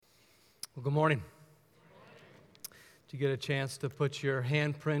Well, good morning. Did you get a chance to put your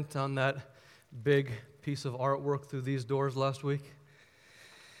handprint on that big piece of artwork through these doors last week?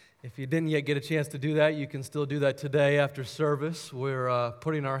 If you didn't yet get a chance to do that, you can still do that today after service. We're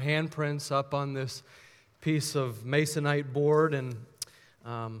putting our handprints up on this piece of masonite board and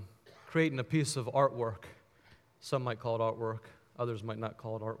creating a piece of artwork. Some might call it artwork. Others might not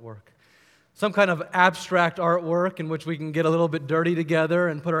call it artwork. Some kind of abstract artwork in which we can get a little bit dirty together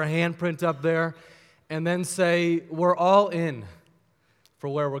and put our handprint up there and then say, we're all in for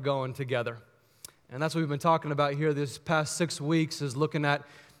where we're going together. And that's what we've been talking about here this past 6 weeks, is looking at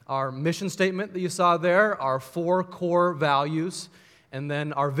our mission statement that you saw there, our 4 core values, and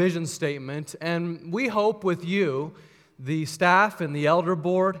then our vision statement. And we hope with you, the staff and the elder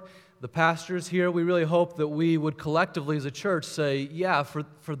board, the pastors here, we really hope that we would collectively as a church say, yeah,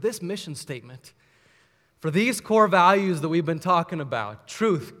 for this mission statement, for these core values that we've been talking about,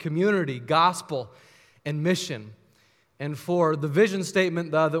 truth, community, gospel, and mission, and for the vision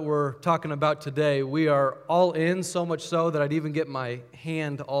statement that we're talking about today, we are all in, so much so that I'd even get my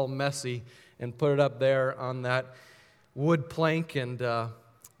hand all messy and put it up there on that wood plank and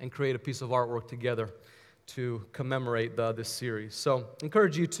create a piece of artwork together to commemorate this series. So I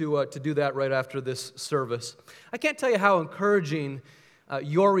encourage you to do that right after this service. I can't tell you how encouraging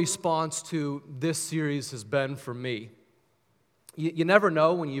your response to this series has been for me. You never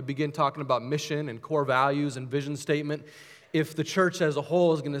know when you begin talking about mission and core values and vision statement if the church as a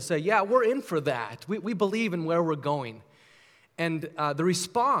whole is going to say, yeah, we're in for that. We believe in where we're going. And the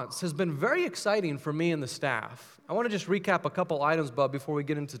response has been very exciting for me and the staff. I want to just recap a couple items, Bub, before we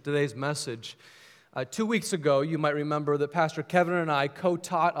get into today's message. 2 weeks ago, you might remember that Pastor Kevin and I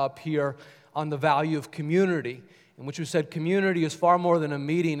co-taught up here on the value of community, in which we said community is far more than a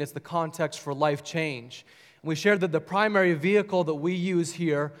meeting, it's the context for life change. And we shared that the primary vehicle that we use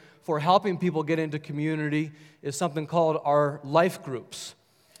here for helping people get into community is something called our life groups.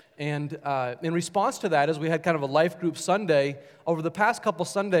 And in response to that, as we had kind of a life group Sunday, over the past couple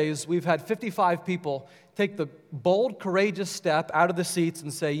Sundays, we've had 55 people take the bold, courageous step out of the seats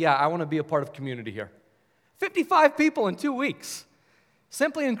and say, yeah, I want to be a part of community here. 55 people in 2 weeks.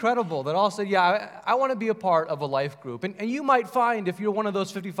 Simply incredible that all said, yeah, I want to be a part of a life group. And you might find, if you're one of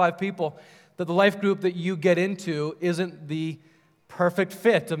those 55 people, that the life group that you get into isn't the perfect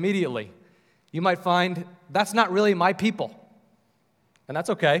fit immediately. You might find, that's not really my people. And that's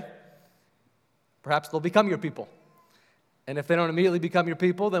okay. Perhaps they'll become your people. And if they don't immediately become your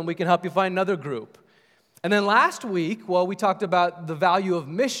people, then we can help you find another group. And then last week, we talked about the value of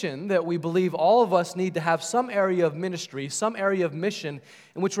mission, that we believe all of us need to have some area of ministry, some area of mission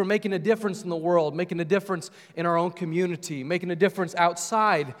in which we're making a difference in the world, making a difference in our own community, making a difference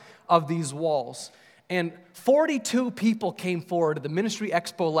outside of these walls. And 42 people came forward at the Ministry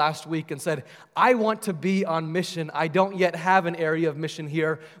Expo last week and said, I want to be on mission. I don't yet have an area of mission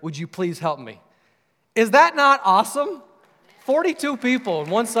here. Would you please help me? Is that not awesome? 42 people in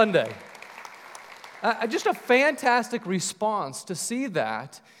one Sunday. Just a fantastic response to see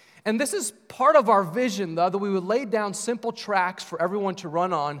that. And this is part of our vision, though, that we would lay down simple tracks for everyone to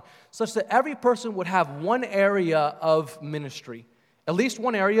run on, such that every person would have one area of ministry, at least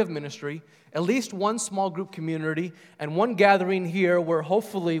one area of ministry, at least one small group community, and one gathering here where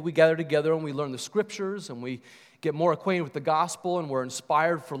hopefully we gather together and we learn the scriptures and we get more acquainted with the gospel and we're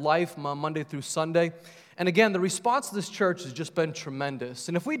inspired for life Monday through Sunday. And again, the response to this church has just been tremendous.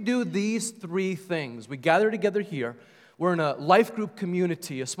 And if we do these 3 things, we gather together here, we're in a life group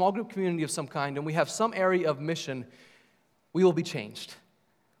community, a small group community of some kind, and we have some area of mission, we will be changed.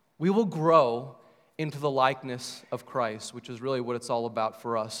 We will grow into the likeness of Christ, which is really what it's all about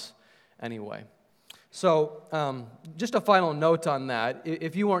for us anyway. So just a final note on that.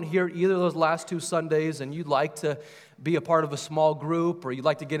 If you weren't here either of those last 2 Sundays and you'd like to be a part of a small group or you'd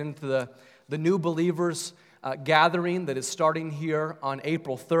like to get into the new believers gathering that is starting here on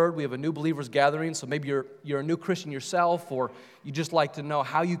April 3rd. We have a new believers gathering, so maybe you're a new Christian yourself or you just like to know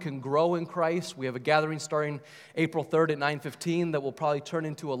how you can grow in Christ. We have a gathering starting April 3rd at 9:15 that will probably turn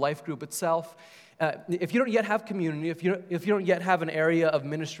into a life group itself. If you don't yet have community, if you don't yet have an area of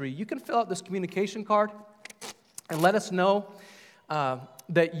ministry, you can fill out this communication card and let us know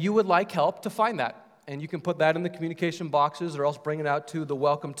that you would like help to find that. And you can put that in the communication boxes or else bring it out to the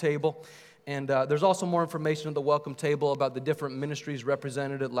welcome table. And there's also more information at the welcome table about the different ministries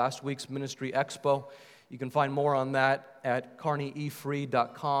represented at last week's Ministry Expo. You can find more on that at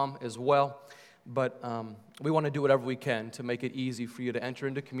carneyefree.com as well. But we want to do whatever we can to make it easy for you to enter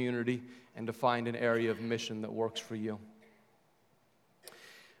into community and to find an area of mission that works for you.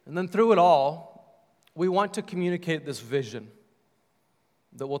 And then through it all, we want to communicate this vision.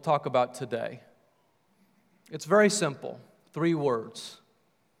 that we'll talk about today. It's very simple, 3 words.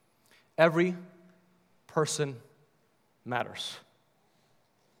 Every person matters.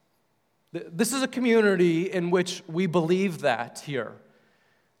 This is a community in which we believe that here.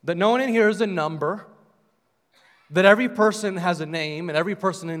 That no one in here is a number. That every person has a name, and every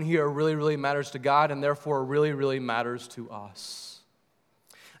person in here really, really matters to God, and therefore really, really matters to us.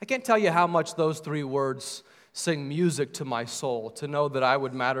 I can't tell you how much those 3 words sing music to my soul, to know that I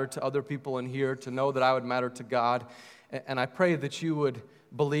would matter to other people in here, to know that I would matter to God, and I pray that you would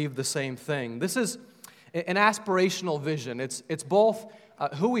believe the same thing. This is an aspirational vision. It's both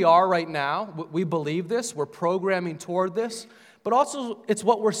who we are right now. We believe this. We're programming toward this. But also, it's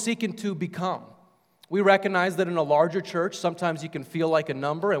what we're seeking to become. We recognize that in a larger church, sometimes you can feel like a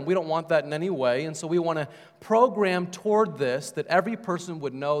number, and we don't want that in any way. And so we want to program toward this, that every person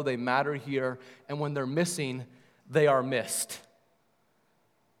would know they matter here, and when they're missing, they are missed.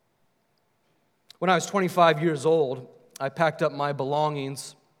 When I was 25 years old, I packed up my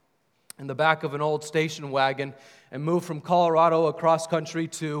belongings in the back of an old station wagon and moved from Colorado across country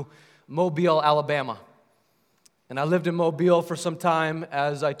to Mobile, Alabama. And I lived in Mobile for some time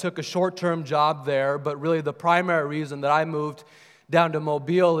as I took a short-term job there, but really the primary reason that I moved down to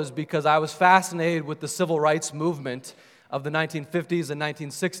Mobile is because I was fascinated with the civil rights movement of the 1950s and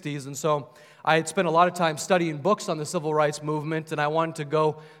 1960s, and so I had spent a lot of time studying books on the civil rights movement, and I wanted to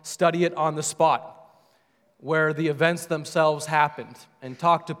go study it on the spot, where the events themselves happened, and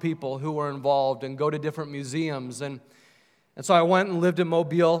talk to people who were involved and go to different museums. And so I went and lived in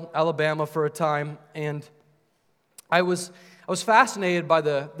Mobile, Alabama for a time, and I was fascinated by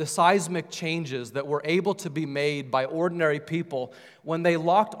the seismic changes that were able to be made by ordinary people when they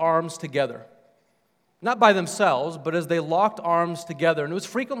locked arms together. Not by themselves, but as they locked arms together. And it was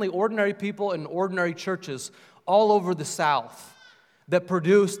frequently ordinary people in ordinary churches all over the South that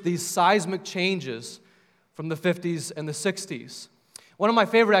produced these seismic changes from the 50s and the 60s. One of my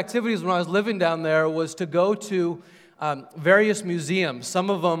favorite activities when I was living down there was to go to various museums, some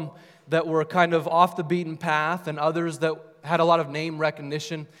of them that were kind of off the beaten path, and others that had a lot of name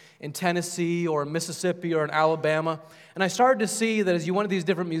recognition in Tennessee or Mississippi or in Alabama. And I started to see that as you went to these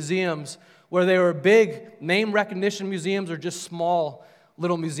different museums, where they were big name recognition museums or just small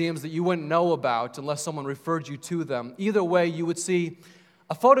little museums that you wouldn't know about unless someone referred you to them, either way, you would see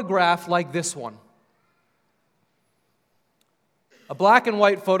a photograph like this one. A black and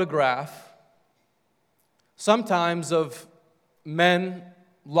white photograph, sometimes of men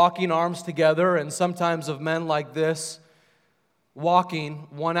locking arms together, and sometimes of men like this, walking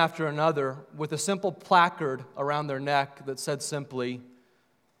one after another with a simple placard around their neck that said simply,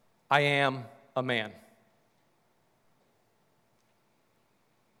 "I am a man."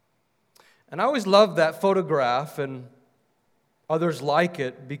 And I always loved that photograph and others like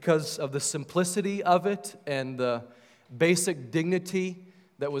it because of the simplicity of it and the basic dignity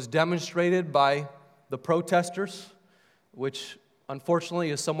that was demonstrated by the protesters, which unfortunately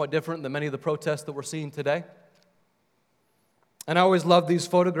is somewhat different than many of the protests that we're seeing today. And I always love these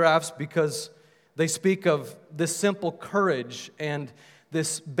photographs because they speak of this simple courage and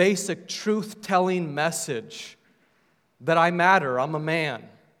this basic truth-telling message that I matter, I'm a man.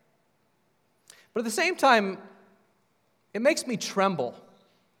 But at the same time, it makes me tremble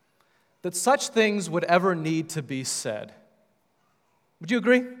that such things would ever need to be said. Would you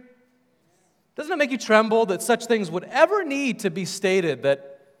agree? Doesn't it make you tremble that such things would ever need to be stated,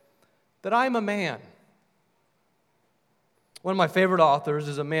 that I'm a man? One of my favorite authors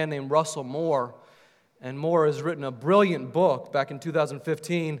is a man named Russell Moore, and Moore has written a brilliant book back in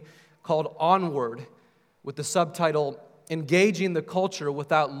 2015 called Onward, with the subtitle, Engaging the Culture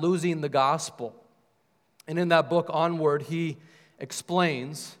Without Losing the Gospel. And in that book, Onward, he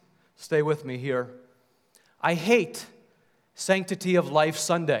explains, stay with me here, I hate Sanctity of Life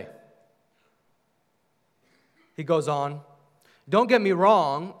Sunday. He goes on, don't get me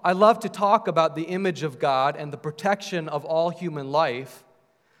wrong, I love to talk about the image of God and the protection of all human life,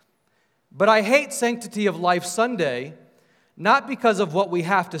 but I hate Sanctity of Life Sunday, not because of what we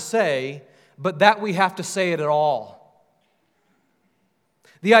have to say, but that we have to say it at all.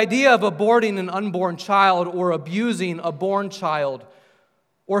 The idea of aborting an unborn child or abusing a born child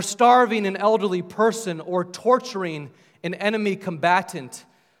or starving an elderly person or torturing an enemy combatant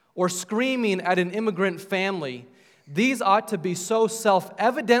or screaming at an immigrant family, these ought to be so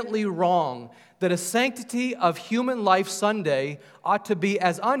self-evidently wrong that a Sanctity of Human Life Sunday ought to be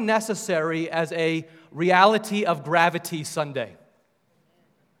as unnecessary as a Reality of Gravity Sunday.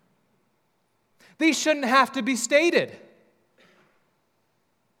 These shouldn't have to be stated.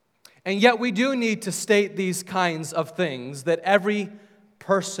 And yet we do need to state these kinds of things, that every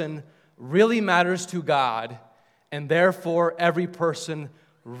person really matters to God, and therefore every person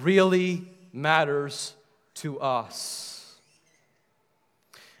really matters to us.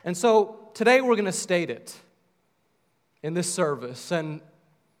 And so today we're going to state it in this service, and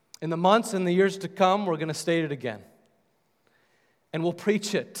in the months and the years to come, we're going to state it again. And we'll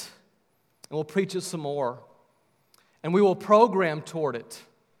preach it, and we'll preach it some more, and we will program toward it.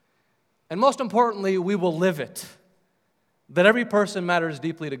 And most importantly, we will live it. That every person matters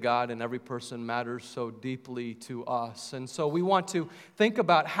deeply to God and every person matters so deeply to us. And so we want to think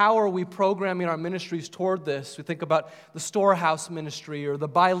about how are we programming our ministries toward this. We think about the Storehouse ministry or the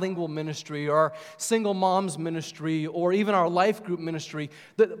bilingual ministry or our single moms ministry or even our life group ministry.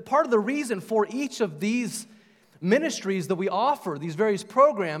 Part of the reason for each of these ministries that we offer, these various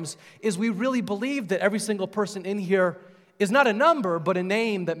programs, is we really believe that every single person in here is not a number, but a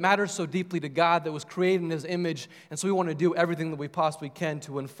name that matters so deeply to God, that was created in His image, and so we want to do everything that we possibly can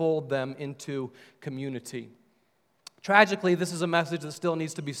to enfold them into community. Tragically, this is a message that still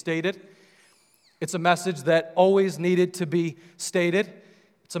needs to be stated. It's a message that always needed to be stated.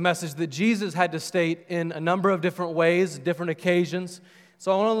 It's a message that Jesus had to state in a number of different ways, different occasions.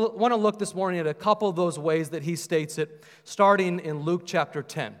 So I want to look this morning at a couple of those ways that He states it, starting in Luke chapter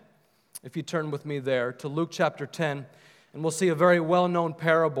 10. If you turn with me there to Luke chapter 10, and we'll see a very well-known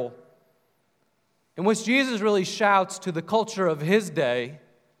parable in which Jesus really shouts to the culture of His day,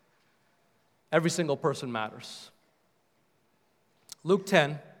 every single person matters. Luke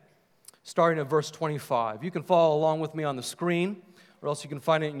 10, starting at verse 25. You can follow along with me on the screen, or else you can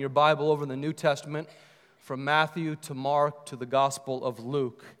find it in your Bible over in the New Testament, from Matthew to Mark to the Gospel of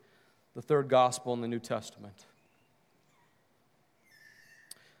Luke, the third Gospel in the New Testament.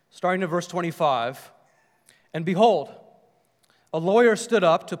 Starting at verse 25, and behold, a lawyer stood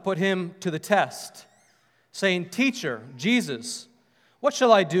up to put Him to the test, saying, Teacher, Jesus, what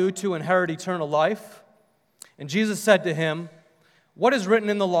shall I do to inherit eternal life? And Jesus said to him, What is written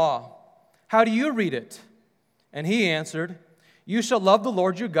in the law? How do you read it? And he answered, You shall love the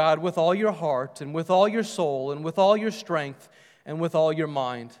Lord your God with all your heart, and with all your soul, and with all your strength, and with all your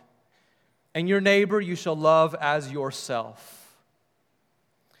mind. And your neighbor you shall love as yourself.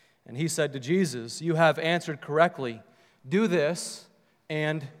 And he said to Jesus, You have answered correctly. Do this,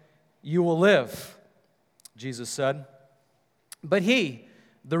 and you will live. Jesus said. But he,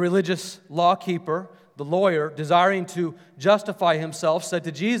 the religious law keeper, the lawyer, desiring to justify himself, said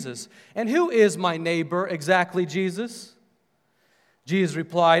to Jesus, And who is my neighbor exactly, Jesus? Jesus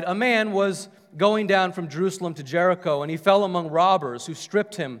replied, A man was going down from Jerusalem to Jericho, and he fell among robbers who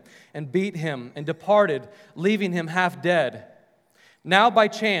stripped him and beat him and departed, leaving him half dead. Now by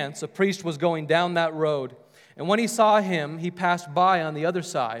chance a priest was going down that road, and when he saw him, he passed by on the other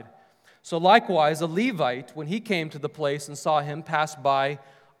side. So likewise, a Levite, when he came to the place and saw him, passed by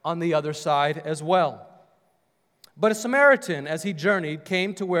on the other side as well. But a Samaritan, as he journeyed,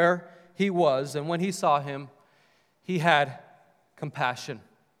 came to where he was, and when he saw him, he had compassion.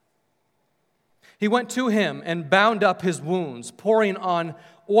 He went to him and bound up his wounds, pouring on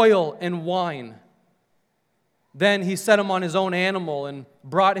oil and wine. Then he set him on his own animal and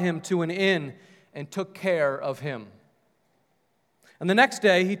brought him to an inn and took care of him. And the next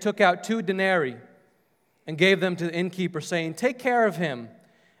day he took out 2 denarii and gave them to the innkeeper, saying, Take care of him,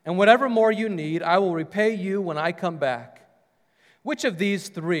 and whatever more you need, I will repay you when I come back. Which of these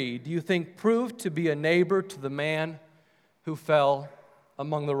 3 do you think proved to be a neighbor to the man who fell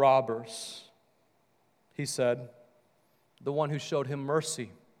among the robbers? He said, The one who showed him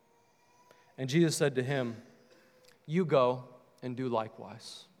mercy. And Jesus said to him, You go and do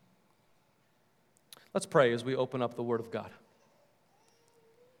likewise. Let's pray as we open up the Word of God.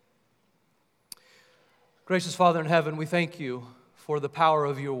 Gracious Father in heaven, we thank you for the power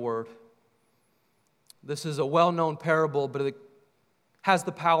of your Word. This is a well-known parable, but it has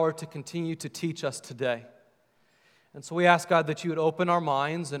the power to continue to teach us today. And so we ask, God, that you would open our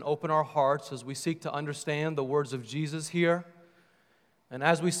minds and open our hearts as we seek to understand the words of Jesus here, and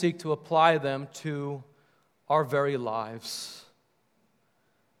as we seek to apply them to our very lives.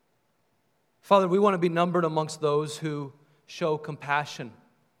 Father, we want to be numbered amongst those who show compassion,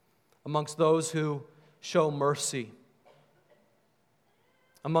 amongst those who show mercy,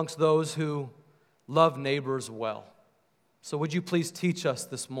 amongst those who love neighbors well. So would you please teach us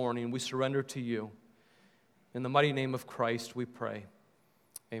this morning? We surrender to you. In the mighty name of Christ, we pray.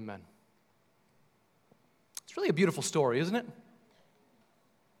 Amen. It's really a beautiful story, isn't it?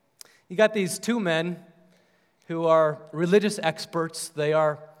 You got these 2 men who are religious experts. They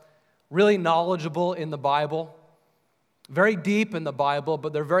are really knowledgeable in the Bible, very deep in the Bible,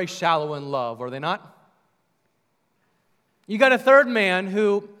 but they're very shallow in love, are they not? You got a third man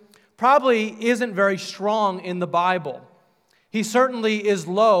who probably isn't very strong in the Bible. He certainly is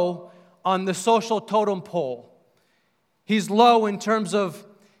low on the social totem pole. He's low in terms of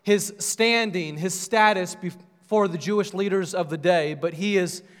his standing, his status before the Jewish leaders of the day, but he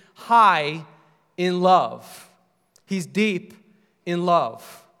is high in love. He's deep in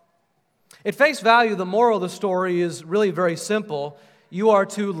love. At face value, the moral of the story is really very simple. You are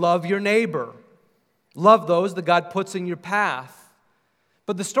to love your neighbor. Love those that God puts in your path.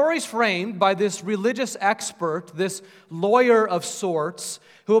 But the story's framed by this religious expert, this lawyer of sorts,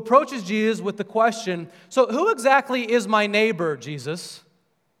 who approaches Jesus with the question, so who exactly is my neighbor, Jesus?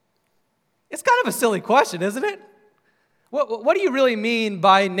 It's kind of a silly question, isn't it? What do you really mean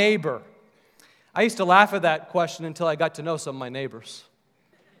by neighbor? I used to laugh at that question until I got to know some of my neighbors.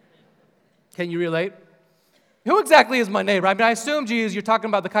 Can you relate? Who exactly is my neighbor? I mean, I assume, Jesus, you're talking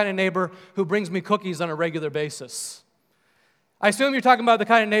about the kind of neighbor who brings me cookies on a regular basis. I assume you're talking about the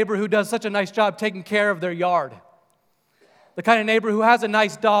kind of neighbor who does such a nice job taking care of their yard. The kind of neighbor who has a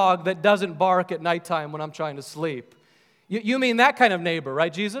nice dog that doesn't bark at nighttime when I'm trying to sleep. You mean that kind of neighbor,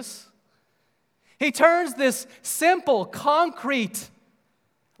 right, Jesus? He turns this simple, concrete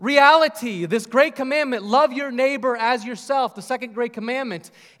reality, this great commandment, love your neighbor as yourself, the second great commandment,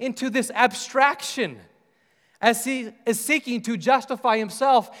 into this abstraction. As he is seeking to justify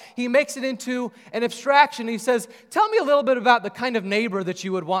himself, he makes it into an abstraction. He says, tell me a little bit about the kind of neighbor that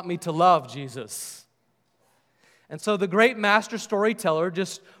you would want me to love, Jesus. And so the great master storyteller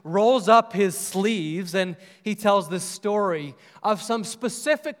just rolls up his sleeves and he tells this story of some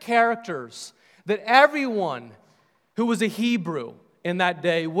specific characters that everyone who was a Hebrew in that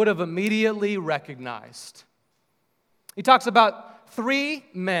day would have immediately recognized. He talks about 3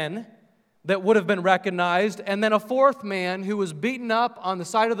 men that would have been recognized, and then a 4th man who was beaten up on the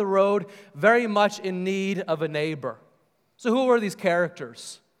side of the road, very much in need of a neighbor. So who are these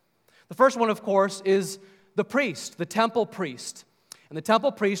characters? The first one, of course, is the priest, the temple priest. And the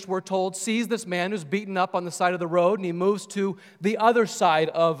temple priest, we're told, sees this man who's beaten up on the side of the road, and he moves to the other side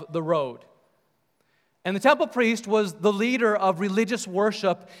of the road. And the temple priest was the leader of religious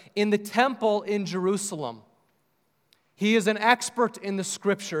worship in the temple in Jerusalem. He is an expert in the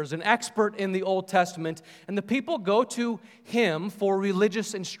Scriptures, an expert in the Old Testament, and the people go to him for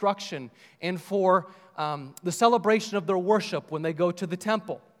religious instruction and for the celebration of their worship when they go to the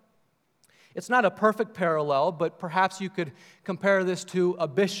temple. It's not a perfect parallel, but perhaps you could compare this to a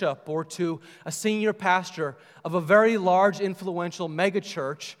bishop or to a senior pastor of a very large, influential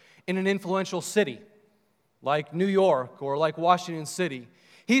megachurch in an influential city, like New York or like Washington City.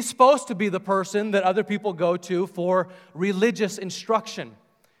 He's supposed to be the person that other people go to for religious instruction.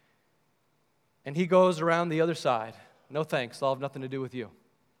 And he goes around the other side. No thanks, I'll have nothing to do with you.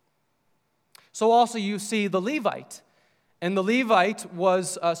 So also you see the Levite. And the Levite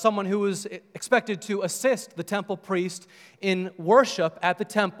was someone who was expected to assist the temple priest in worship at the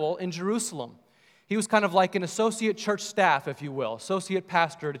temple in Jerusalem. He was kind of like an associate church staff, if you will, associate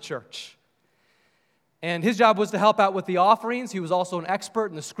pastor at a church. And his job was to help out with the offerings. He was also an expert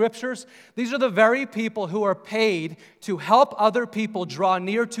in the Scriptures. These are the very people who are paid to help other people draw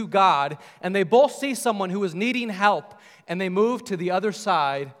near to God, and they both see someone who is needing help, and they move to the other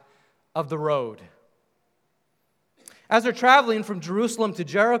side of the road. As they're traveling from Jerusalem to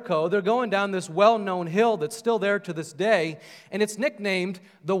Jericho, they're going down this well-known hill that's still there to this day, and it's nicknamed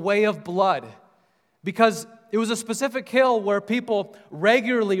the Way of Blood, because it was a specific hill where people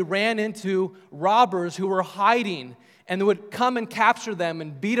regularly ran into robbers who were hiding, and they would come and capture them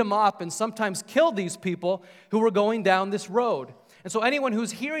and beat them up and sometimes kill these people who were going down this road. And so anyone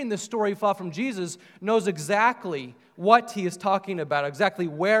who's hearing this story from Jesus knows exactly what he is talking about, exactly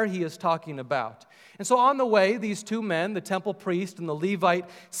where he is talking about. And so on the way, these 2 men, the temple priest and the Levite,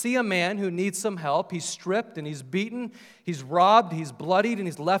 see a man who needs some help. He's stripped and he's beaten, he's robbed, he's bloodied, and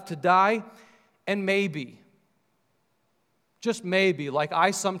he's left to die. And maybe, just maybe, like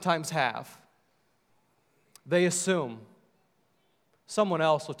I sometimes have, they assume someone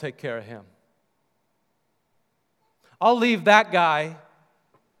else will take care of him. I'll leave that guy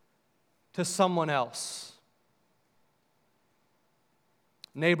to someone else.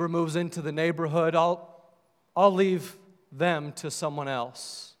 Neighbor moves into the neighborhood. I'll leave them to someone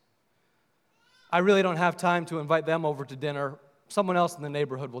else. I really don't have time to invite them over to dinner. Someone else in the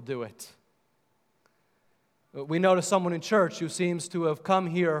neighborhood will do it. We notice someone in church who seems to have come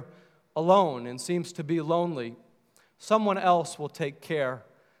here alone and seems to be lonely. Someone else will take care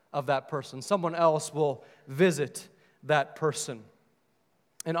of that person. Someone else will visit that person.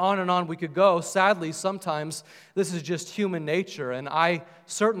 And on we could go. Sadly, sometimes this is just human nature, and I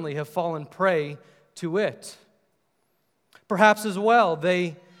certainly have fallen prey to it. Perhaps as well,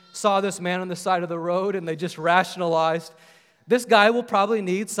 they saw this man on the side of the road and they just rationalized, this guy will probably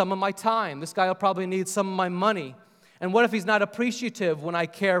need some of my time. This guy will probably need some of my money. And what if he's not appreciative when I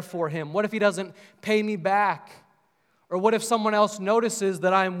care for him? What if he doesn't pay me back? Or what if someone else notices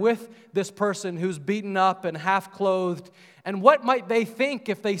that I'm with this person who's beaten up and half-clothed? And what might they think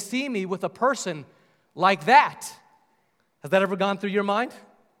if they see me with a person like that? Has that ever gone through your mind?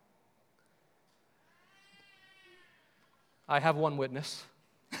 I have one witness.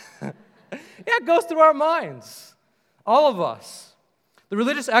 Yeah, it goes through our minds. All of us. The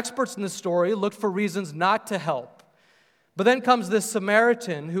religious experts in this story looked for reasons not to help. But then comes this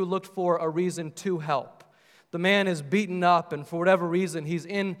Samaritan who looked for a reason to help. The man is beaten up, and for whatever reason, he's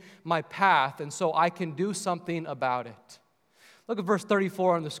in my path, and so I can do something about it. Look at verse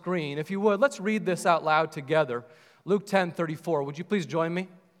 34 on the screen. If you would, let's read this out loud together. Luke 10:34. Would you please join me?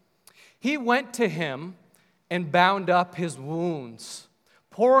 He went to him and bound up his wounds,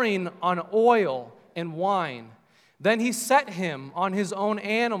 pouring on oil and wine. Then he set him on his own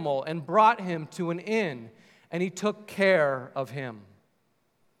animal and brought him to an inn, and he took care of him.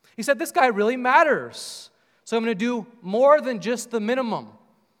 He said, this guy really matters, so I'm going to do more than just the minimum.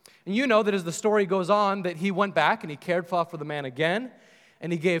 And you know that as the story goes on, that he went back and he cared for the man again,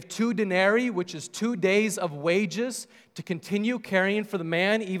 and he gave 2 denarii, which is 2 days of wages, to continue caring for the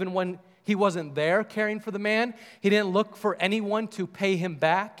man even when he wasn't there caring for the man. He didn't look for anyone to pay him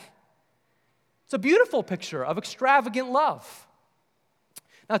back. It's a beautiful picture of extravagant love.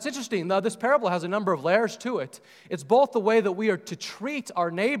 Now, it's interesting, though, this parable has a number of layers to it. It's both the way that we are to treat our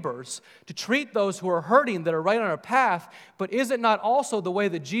neighbors, to treat those who are hurting, that are right on our path, but is it not also the way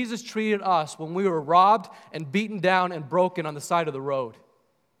that Jesus treated us when we were robbed and beaten down and broken on the side of the road?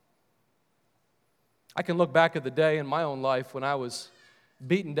 I can look back at the day in my own life when I was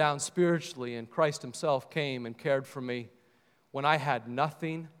beaten down spiritually and Christ himself came and cared for me when I had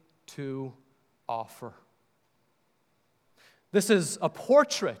nothing to offer. This is a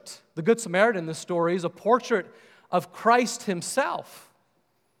portrait. The Good Samaritan in this story is a portrait of Christ himself.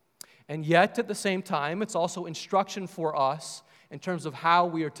 And yet, at the same time, it's also instruction for us in terms of how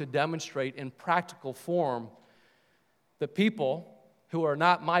we are to demonstrate in practical form that people who are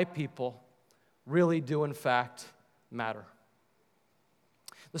not my people really do, in fact, matter.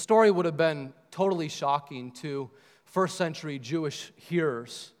 The story would have been totally shocking to first century Jewish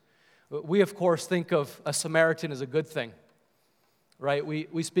hearers. We, of course, think of a Samaritan as a good thing. Right?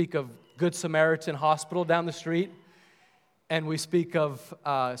 We speak of Good Samaritan Hospital down the street, and we speak of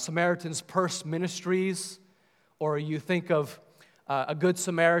Samaritan's Purse Ministries, or you think of a Good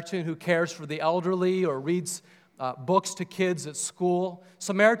Samaritan who cares for the elderly or reads books to kids at school.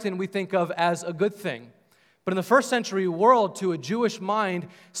 Samaritan we think of as a good thing. But in the first century world, to a Jewish mind,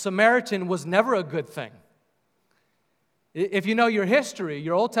 Samaritan was never a good thing. If you know your history,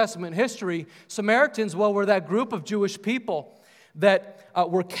 your Old Testament history, Samaritans, well, were that group of Jewish people that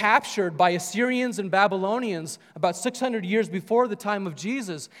were captured by Assyrians and Babylonians about 600 years before the time of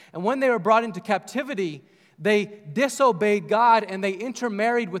Jesus. And when they were brought into captivity, they disobeyed God and they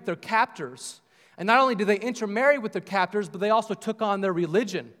intermarried with their captors. And not only did they intermarry with their captors, but they also took on their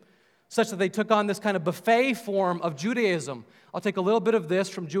religion, such that they took on this kind of buffet form of Judaism. I'll take a little bit of this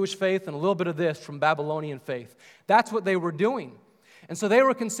from Jewish faith and a little bit of this from Babylonian faith. That's what they were doing. And so they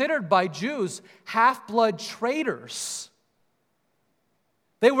were considered by Jews half-blood traitors.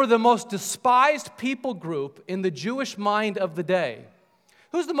 They were the most despised people group in the Jewish mind of the day.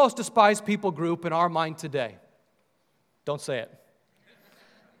 Who's the most despised people group in our mind today? Don't say it.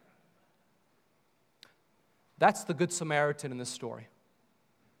 That's the Good Samaritan in this story.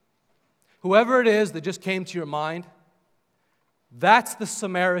 Whoever it is that just came to your mind, that's the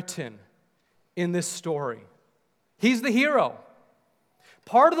Samaritan in this story. He's the hero.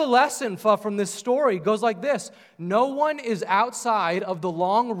 Part of the lesson from this story goes like this. No one is outside of the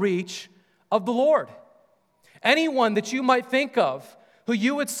long reach of the Lord. Anyone that you might think of who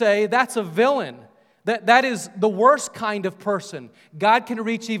you would say, that's a villain, that is the worst kind of person, God can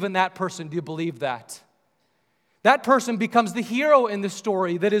reach even that person. Do you believe that? That person becomes the hero in the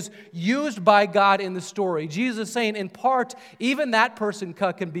story that is used by God in the story. Jesus is saying, in part, even that person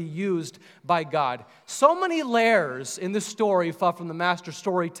can be used by God. So many layers in the story from the master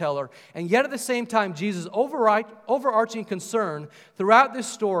storyteller, and yet at the same time, Jesus' overarching concern throughout this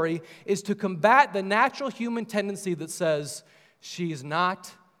story is to combat the natural human tendency that says, she's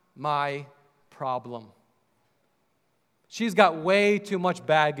not my problem. She's got way too much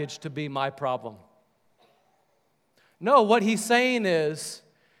baggage to be my problem. No, what he's saying is,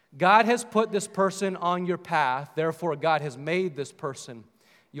 God has put this person on your path, therefore God has made this person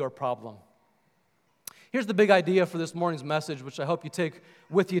your problem. Here's the big idea for this morning's message, which I hope you take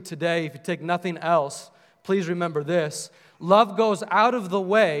with you today. If you take nothing else, please remember this. Love goes out of the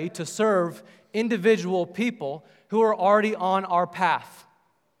way to serve individual people who are already on our path.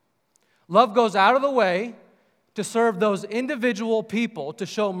 Love goes out of the way to serve those individual people, to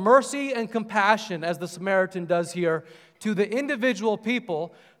show mercy and compassion, as the Samaritan does here, to the individual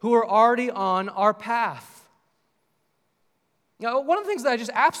people who are already on our path. Now, one of the things that I just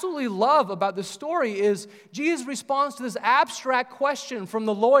absolutely love about this story is Jesus responds to this abstract question from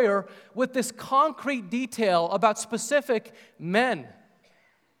the lawyer with this concrete detail about specific men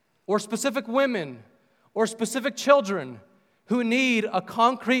or specific women or specific children who need a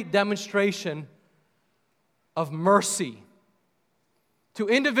concrete demonstration of mercy to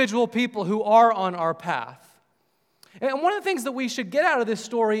individual people who are on our path. And one of the things that we should get out of this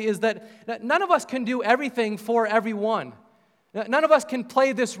story is that none of us can do everything for everyone. None of us can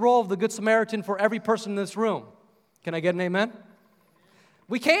play this role of the Good Samaritan for every person in this room. Can I get an amen?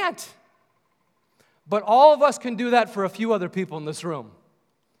 We can't. But all of us can do that for a few other people in this room.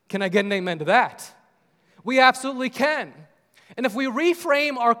 Can I get an amen to that? We absolutely can. And if we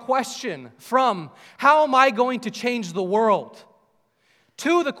reframe our question from, how am I going to change the world,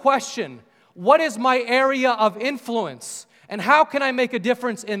 to the question, what is my area of influence? And how can I make a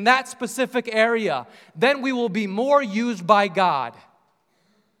difference in that specific area? Then we will be more used by God.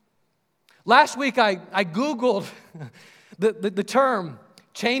 Last week I Googled the term,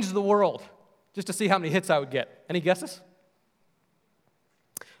 change the world, just to see how many hits I would get. Any guesses?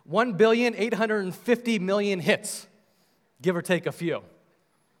 1,850,000,000 hits, give or take a few.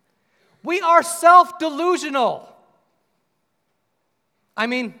 We are self-delusional. I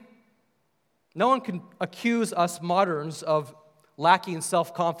mean, no one can accuse us moderns of lacking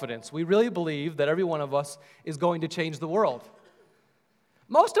self-confidence. We really believe that every one of us is going to change the world.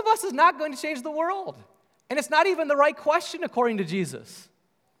 Most of us is not going to change the world. And it's not even the right question according to Jesus.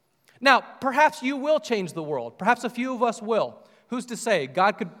 Now, perhaps you will change the world. Perhaps a few of us will. Who's to say?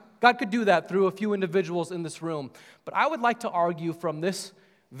 God could do that through a few individuals in this room. But I would like to argue from this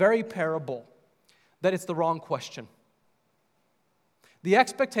very parable that it's the wrong question. The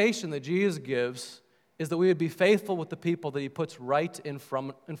expectation that Jesus gives is that we would be faithful with the people that He puts right in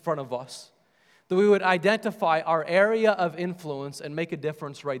front of us. That we would identify our area of influence and make a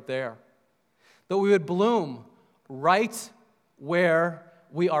difference right there. That we would bloom right where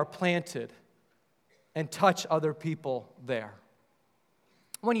we are planted and touch other people there.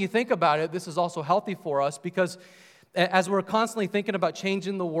 When you think about it, this is also healthy for us because as we're constantly thinking about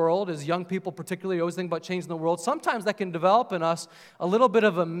changing the world, as young people particularly always think about changing the world, sometimes that can develop in us a little bit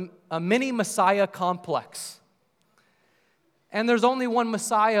of a mini Messiah complex. And there's only one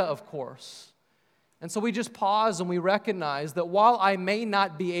Messiah, of course. And so we just pause and we recognize that while I may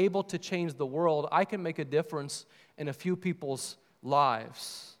not be able to change the world, I can make a difference in a few people's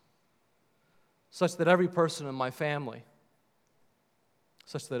lives, such that every person in my family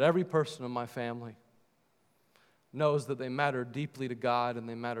knows that they matter deeply to God and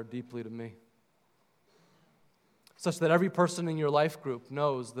they matter deeply to me. Such that every person in your life group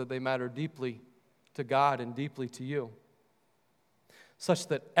knows that they matter deeply to God and deeply to you. Such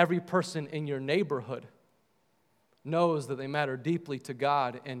that every person in your neighborhood knows that they matter deeply to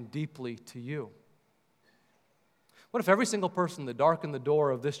God and deeply to you. What if every single person that darkened the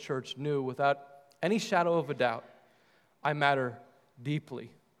door of this church knew without any shadow of a doubt, I matter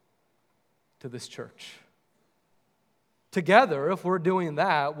deeply to this church? Together, if we're doing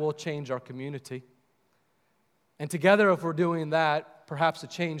that, we'll change our community. And together, if we're doing that, perhaps a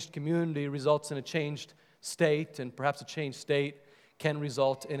changed community results in a changed state, and perhaps a changed state can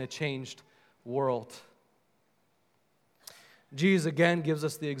result in a changed world. Jesus again gives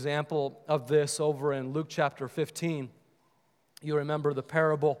us the example of this over in Luke chapter 15. You remember the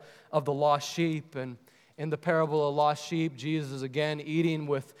parable of the lost sheep, and in the parable of the lost sheep, Jesus is again eating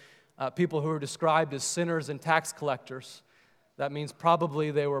with people who are described as sinners and tax collectors. That means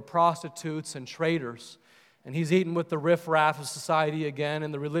probably they were prostitutes and traders. And He's eating with the riffraff of society again,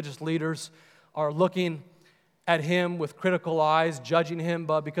 and the religious leaders are looking at Him with critical eyes, judging Him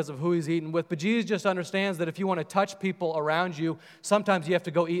because of who He's eating with. But Jesus just understands that if you want to touch people around you, sometimes you have to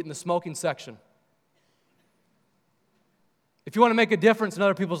go eat in the smoking section. If you want to make a difference in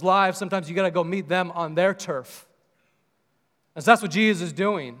other people's lives, sometimes you got to go meet them on their turf. And so that's what Jesus is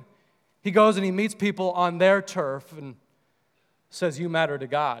doing. He goes and He meets people on their turf and says, you matter to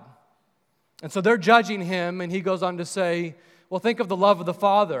God. And so they're judging Him, and He goes on to say, well, think of the love of the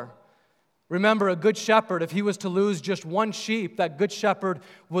Father. Remember, a good shepherd, if he was to lose just one sheep, that good shepherd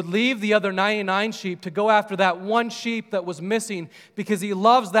would leave the other 99 sheep to go after that one sheep that was missing because he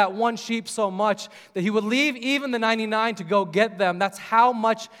loves that one sheep so much that he would leave even the 99 to go get them. That's how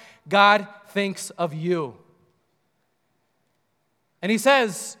much God thinks of you. And he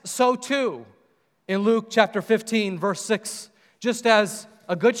says, so too, in Luke chapter 15, verse 6, just as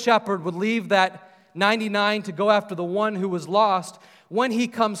a good shepherd would leave that 99 to go after the one who was lost, when he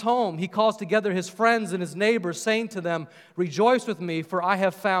comes home, he calls together his friends and his neighbors, saying to them, rejoice with me, for I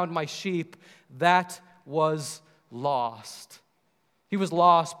have found my sheep that was lost. He was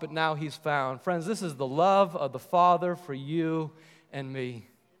lost, but now he's found. Friends, this is the love of the Father for you and me.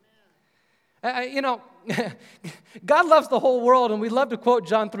 God loves the whole world, and we love to quote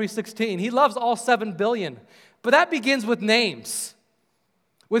John 3:16. He loves all 7 billion. But that begins with names,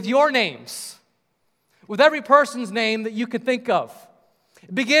 with your names, with every person's name that you can think of.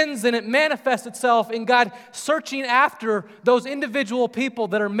 It begins and it manifests itself in God searching after those individual people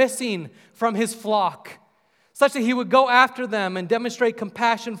that are missing from his flock, such that he would go after them and demonstrate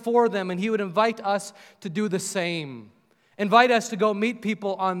compassion for them, and he would invite us to do the same. Invite us to go meet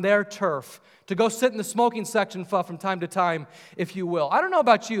people on their turf, to go sit in the smoking section from time to time, if you will. I don't know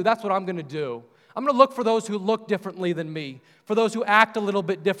about you, that's what I'm going to do. I'm going to look for those who look differently than me, for those who act a little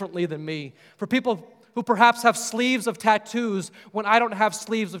bit differently than me, for people who perhaps have sleeves of tattoos when I don't have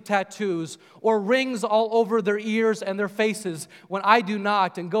sleeves of tattoos, or rings all over their ears and their faces when I do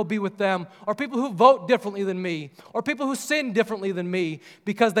not, and go be with them, or people who vote differently than me, or people who sin differently than me,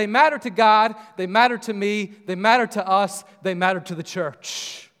 because they matter to God, they matter to me, they matter to us, they matter to the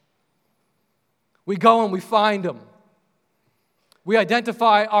church. We go and we find them. We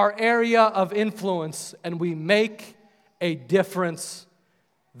identify our area of influence, and we make a difference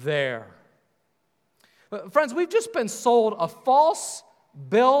there. Friends, we've just been sold a false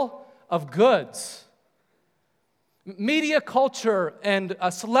bill of goods. Media culture and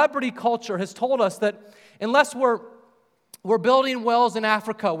celebrity culture has told us that unless we're building wells in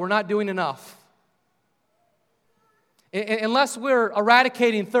Africa, we're not doing enough. Unless we're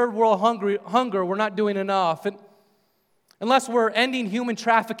eradicating third world hunger, we're not doing enough. And unless we're ending human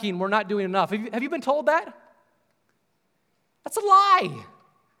trafficking, we're not doing enough. Have you been told that? That's a lie.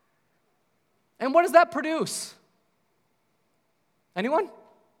 And what does that produce? Anyone?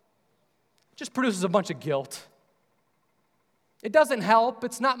 It just produces a bunch of guilt. It doesn't help.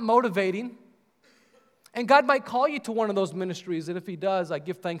 It's not motivating. And God might call you to one of those ministries, and if he does, I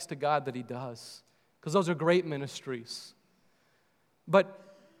give thanks to God that he does, because those are great ministries.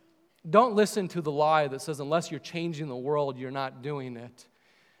 But don't listen to the lie that says unless you're changing the world, you're not doing it.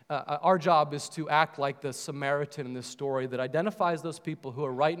 Our job is to act like the Samaritan in this story that identifies those people who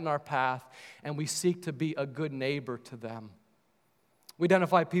are right in our path, and we seek to be a good neighbor to them. We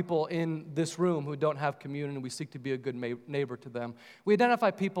identify people in this room who don't have communion, and we seek to be a good neighbor to them. We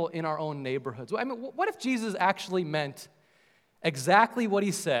identify people in our own neighborhoods. I mean, what if Jesus actually meant exactly what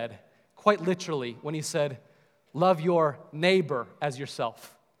he said, quite literally, when he said, love your neighbor as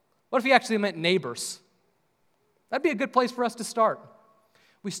yourself? What if he actually meant neighbors? That'd be a good place for us to start.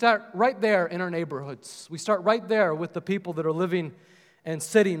 We start right there in our neighborhoods. We start right there with the people that are living and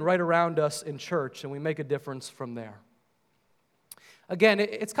sitting right around us in church, and we make a difference from there. Again,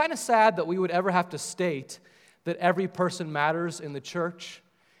 it's kind of sad that we would ever have to state that every person matters in the church,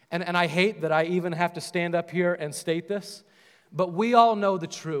 and I hate that I even have to stand up here and state this, but we all know the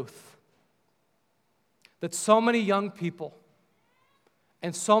truth, that so many young people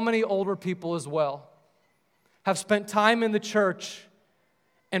and so many older people as well have spent time in the church,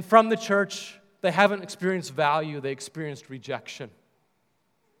 and from the church, they haven't experienced value, they experienced rejection.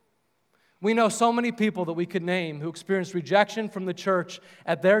 We know so many people that we could name who experienced rejection from the church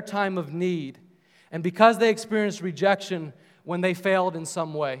at their time of need. And because they experienced rejection when they failed in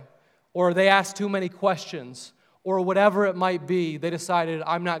some way, or they asked too many questions, or whatever it might be, they decided,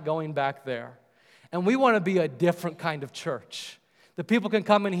 I'm not going back there. And we want to be a different kind of church. The people can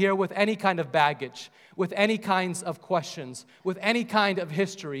come in here with any kind of baggage, with any kinds of questions, with any kind of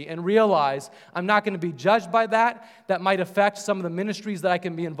history, and realize I'm not going to be judged by that. That might affect some of the ministries that I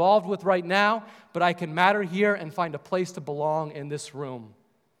can be involved with right now, but I can matter here and find a place to belong in this room.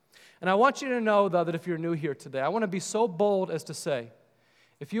 And I want you to know, though, that if you're new here today, I want to be so bold as to say,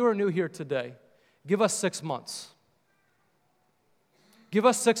 if you are new here today, give us 6 months. Give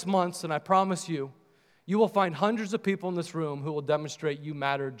us 6 months, and I promise you, you will find hundreds of people in this room who will demonstrate you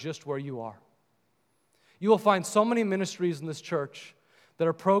matter just where you are. You will find so many ministries in this church that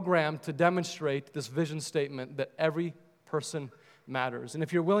are programmed to demonstrate this vision statement that every person matters. And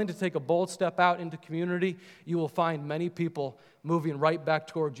if you're willing to take a bold step out into community, you will find many people moving right back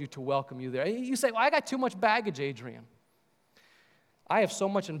towards you to welcome you there. You say, well, I got too much baggage, Adrian. I have so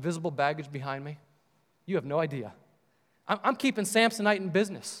much invisible baggage behind me. You have no idea. I'm keeping Samsonite in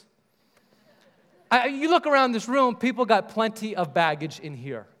business. You look around this room, people got plenty of baggage in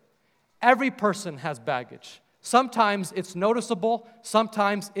here. Every person has baggage. Sometimes it's noticeable,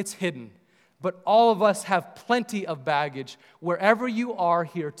 sometimes it's hidden. But all of us have plenty of baggage. Wherever you are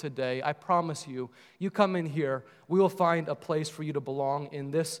here today, I promise you, you come in here, we will find a place for you to belong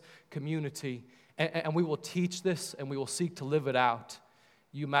in this community. And we will teach this and we will seek to live it out.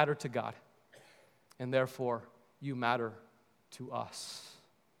 You matter to God. And therefore, you matter to us.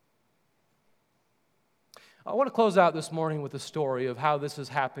 I want to close out this morning with a story of how this has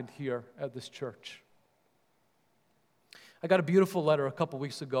happened here at this church. I got a beautiful letter a couple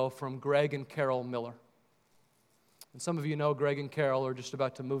weeks ago from Greg and Carol Miller. And some of you know Greg and Carol are just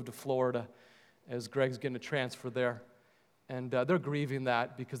about to move to Florida as Greg's getting a transfer there. And they're grieving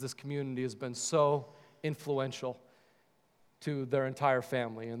that because this community has been so influential to their entire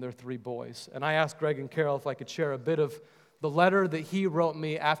family and their 3 boys. And I asked Greg and Carol if I could share a bit of the letter that he wrote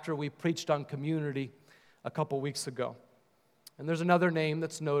me after we preached on community a couple weeks ago. And there's another name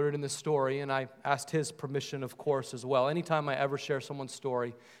that's noted in this story, and I asked his permission, of course, as well. Anytime I ever share someone's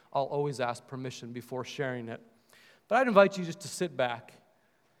story, I'll always ask permission before sharing it. But I'd invite you just to sit back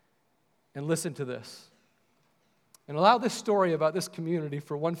and listen to this and allow this story about this community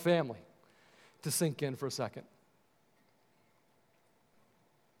for one family to sink in for a second.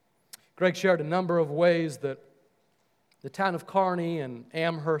 Greg shared a number of ways that the town of Kearney and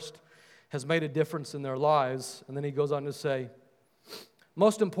Amherst has made a difference in their lives, and then he goes on to say,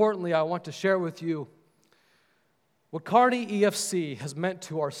 most importantly, I want to share with you what Kearney EFC has meant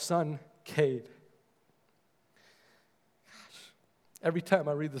to our son, Cade. Gosh, every time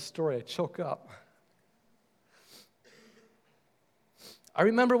I read this story, I choke up. I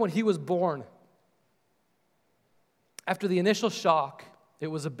remember when he was born. After the initial shock, it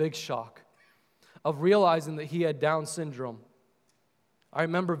was a big shock of realizing that he had Down syndrome. I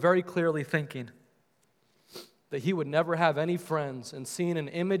remember very clearly thinking that he would never have any friends and seeing an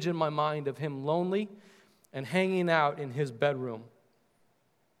image in my mind of him lonely and hanging out in his bedroom.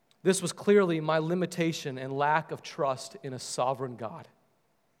 This was clearly my limitation and lack of trust in a sovereign God.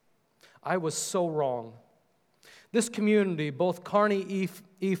 I was so wrong. This community, both Kearney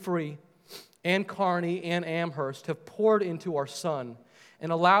E-Free and Kearney and Amherst, have poured into our son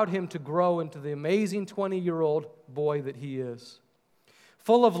and allowed him to grow into the amazing 20-year-old boy that he is.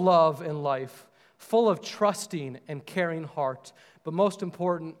 Full of love and life, full of trusting and caring heart, but most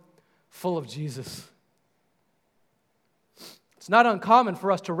important, full of Jesus. It's not uncommon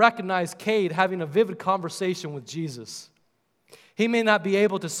for us to recognize Cade having a vivid conversation with Jesus. He may not be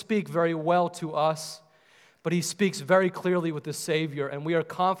able to speak very well to us, but he speaks very clearly with the Savior, and we are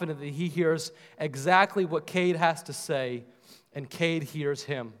confident that he hears exactly what Cade has to say, and Cade hears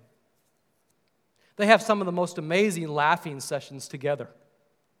him. They have some of the most amazing laughing sessions together.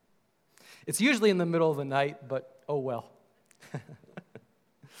 It's usually in the middle of the night, but oh well.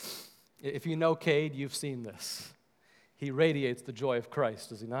 If you know Cade, you've seen this. He radiates the joy of Christ,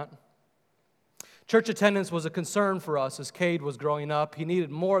 does he not? Church attendance was a concern for us as Cade was growing up. He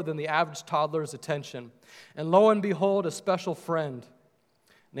needed more than the average toddler's attention. And lo and behold, a special friend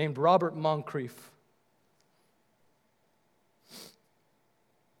named Robert Moncrief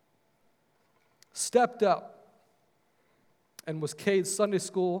stepped up and was Cade's Sunday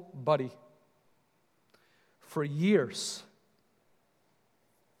school buddy for years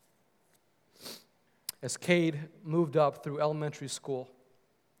as Cade moved up through elementary school.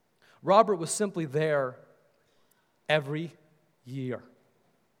 Robert was simply there every year.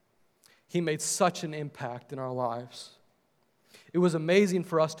 He made such an impact in our lives. It was amazing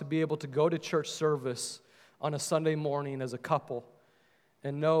for us to be able to go to church service on a Sunday morning as a couple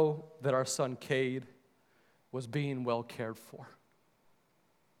and know that our son Cade was being well cared for.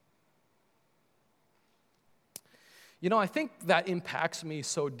 You know, I think that impacts me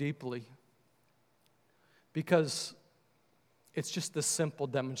so deeply because it's just this simple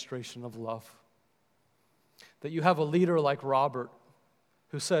demonstration of love. That you have a leader like Robert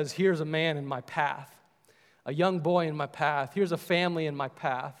who says, here's a man in my path, a young boy in my path, here's a family in my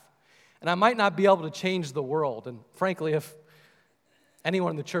path. And I might not be able to change the world. And frankly, if anyone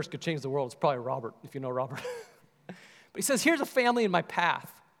in the church could change the world, it's probably Robert, if you know Robert. But he says, here's a family in my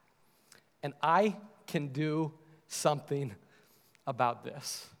path, and I can do something about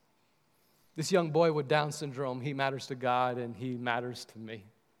this. This young boy with Down syndrome, he matters to God, and he matters to me.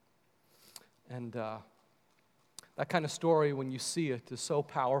 And That kind of story, when you see it, is so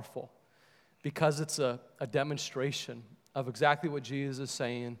powerful because it's a demonstration of exactly what Jesus is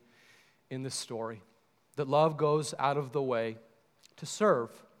saying in this story. That love goes out of the way to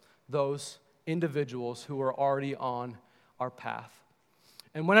serve those individuals who are already on our path.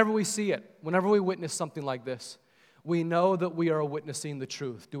 And whenever we see it, whenever we witness something like this, we know that we are witnessing the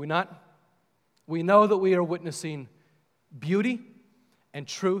truth, do we not? We know that we are witnessing beauty and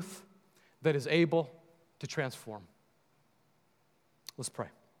truth that is able to transform. Let's pray.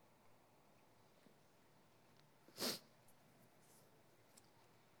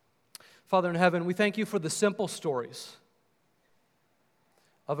 Father in heaven, we thank you for the simple stories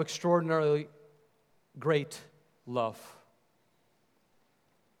of extraordinarily great love.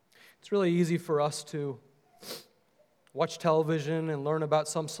 It's really easy for us to watch television and learn about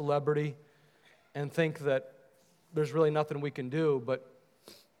some celebrity and think that there's really nothing we can do, but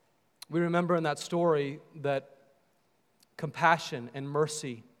we remember in that story that compassion and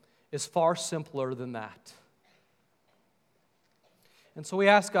mercy is far simpler than that. And so we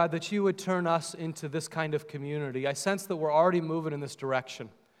ask, God, that you would turn us into this kind of community. I sense that we're already moving in this direction.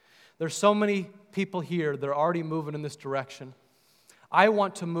 There's so many people here that are already moving in this direction. I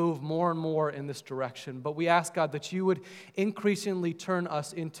want to move more and more in this direction, but we ask, God, that you would increasingly turn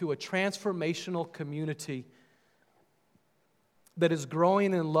us into a transformational community that is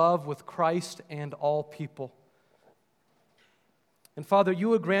growing in love with Christ and all people. And Father, you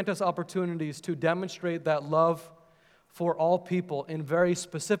would grant us opportunities to demonstrate that love for all people in very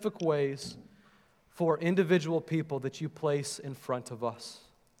specific ways for individual people that you place in front of us.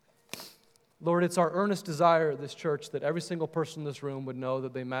 Lord, it's our earnest desire at this church that every single person in this room would know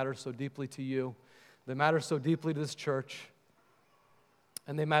that they matter so deeply to you, they matter so deeply to this church,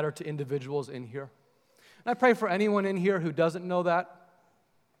 and they matter to individuals in here. And I pray for anyone in here who doesn't know that,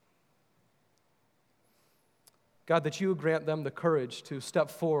 God, that you would grant them the courage to step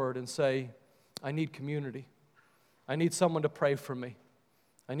forward and say, I need community. I need someone to pray for me.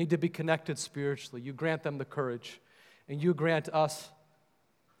 I need to be connected spiritually. You grant them the courage, and you grant us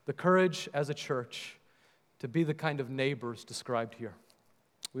the courage as a church to be the kind of neighbors described here.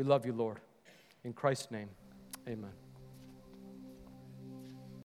 We love you, Lord. In Christ's name, amen.